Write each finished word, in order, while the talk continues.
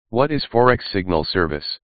What is Forex Signal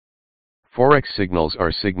Service? Forex signals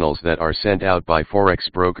are signals that are sent out by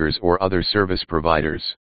Forex brokers or other service providers.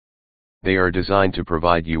 They are designed to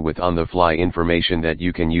provide you with on-the-fly information that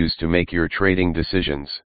you can use to make your trading decisions.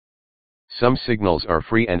 Some signals are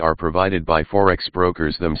free and are provided by Forex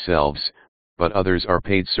brokers themselves, but others are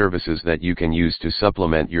paid services that you can use to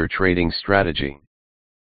supplement your trading strategy.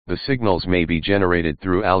 The signals may be generated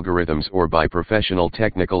through algorithms or by professional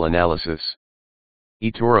technical analysis.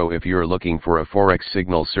 eToro. If you're looking for a Forex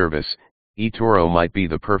signal service, eToro might be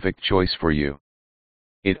the perfect choice for you.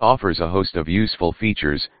 It offers a host of useful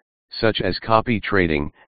features, such as copy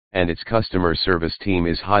trading, and its customer service team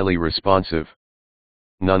is highly responsive.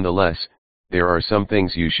 Nonetheless, there are some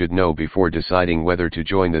things you should know before deciding whether to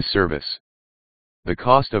join this service. The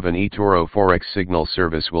cost of an eToro Forex signal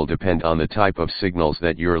service will depend on the type of signals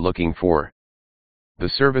that you're looking for. The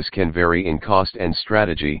service can vary in cost and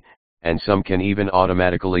strategy, and some can even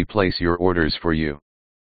automatically place your orders for you.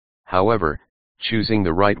 However, choosing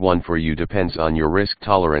the right one for you depends on your risk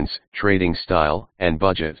tolerance, trading style, and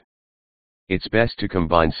budget. It's best to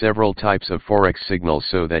combine several types of Forex signals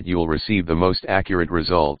so that you'll receive the most accurate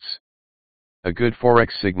results. A good Forex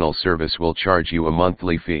signal service will charge you a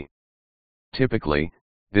monthly fee. Typically,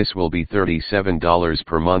 this will be $37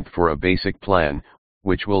 per month for a basic plan,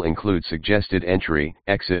 which will include suggested entry,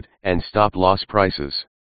 exit, and stop loss prices.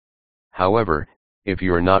 However, if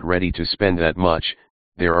you're not ready to spend that much,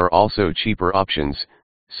 there are also cheaper options,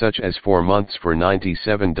 such as 4 months for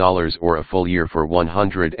 $97 or a full year for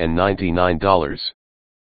 $199.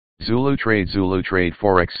 ZuluTrade. ZuluTrade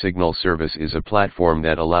Forex Signal Service is a platform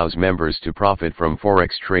that allows members to profit from Forex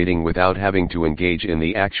trading without having to engage in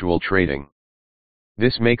the actual trading.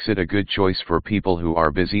 This makes it a good choice for people who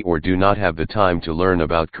are busy or do not have the time to learn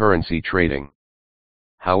about currency trading.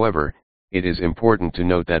 However, it is important to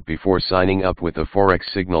note that before signing up with a Forex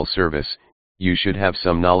Signal Service, you should have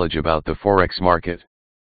some knowledge about the Forex market.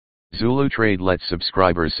 ZuluTrade lets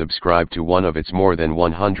subscribers subscribe to one of its more than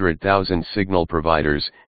 100,000 signal providers,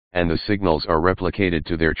 and the signals are replicated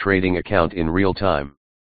to their trading account in real time.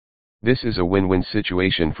 This is a win-win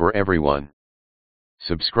situation for everyone.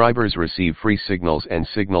 Subscribers receive free signals and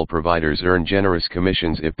signal providers earn generous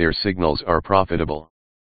commissions if their signals are profitable.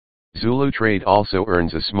 ZuluTrade also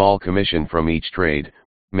earns a small commission from each trade,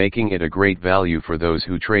 making it a great value for those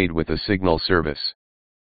who trade with a signal service.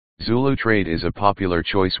 ZuluTrade is a popular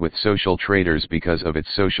choice with social traders because of its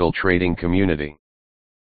social trading community.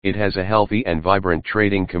 It has a healthy and vibrant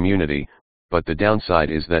trading community, but the downside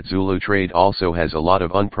is that ZuluTrade also has a lot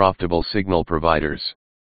of unprofitable signal providers.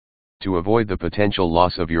 To avoid the potential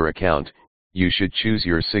loss of your account, you should choose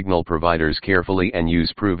your signal providers carefully and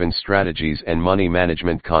use proven strategies and money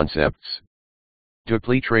management concepts.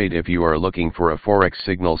 DupliTrade. If you are looking for a Forex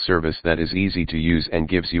signal service that is easy to use and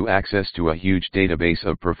gives you access to a huge database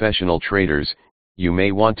of professional traders, you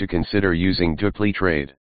may want to consider using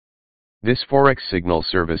DupliTrade. This Forex signal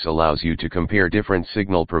service allows you to compare different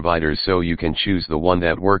signal providers so you can choose the one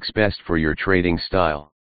that works best for your trading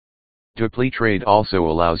style. DupliTrade also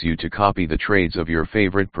allows you to copy the trades of your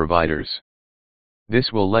favorite providers.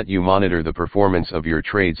 This will let you monitor the performance of your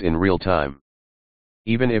trades in real time.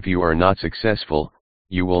 Even if you are not successful,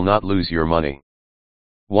 you will not lose your money.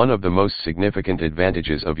 One of the most significant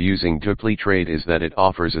advantages of using DupliTrade is that it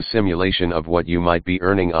offers a simulation of what you might be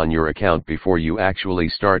earning on your account before you actually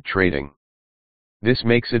start trading. This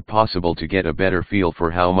makes it possible to get a better feel for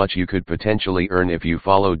how much you could potentially earn if you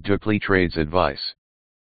followed DupliTrade's advice.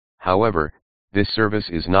 However, this service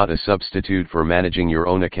is not a substitute for managing your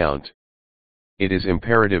own account. It is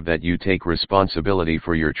imperative that you take responsibility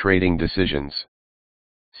for your trading decisions.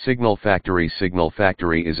 Signal Factory. Signal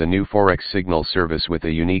Factory is a new Forex signal service with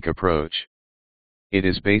a unique approach. It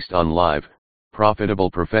is based on live, profitable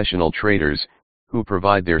professional traders, who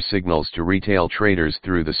provide their signals to retail traders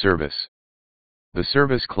through the service. The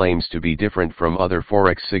service claims to be different from other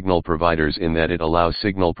Forex signal providers in that it allows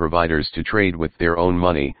signal providers to trade with their own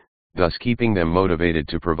money, thus keeping them motivated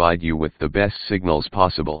to provide you with the best signals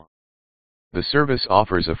possible. The service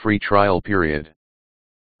offers a free trial period.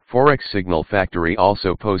 Forex Signal Factory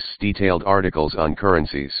also posts detailed articles on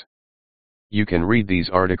currencies. You can read these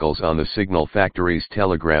articles on the Signal Factory's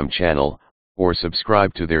Telegram channel, or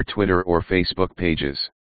subscribe to their Twitter or Facebook pages.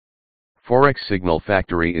 Forex Signal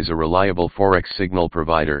Factory is a reliable Forex signal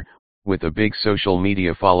provider, with a big social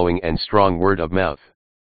media following and strong word of mouth.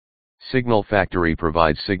 Signal Factory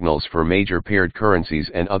provides signals for major paired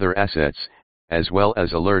currencies and other assets, as well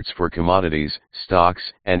as alerts for commodities, stocks,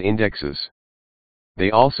 and indexes. They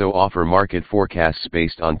also offer market forecasts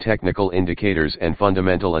based on technical indicators and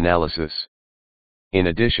fundamental analysis. In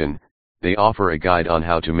addition, They offer a guide on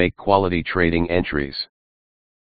how to make quality trading entries.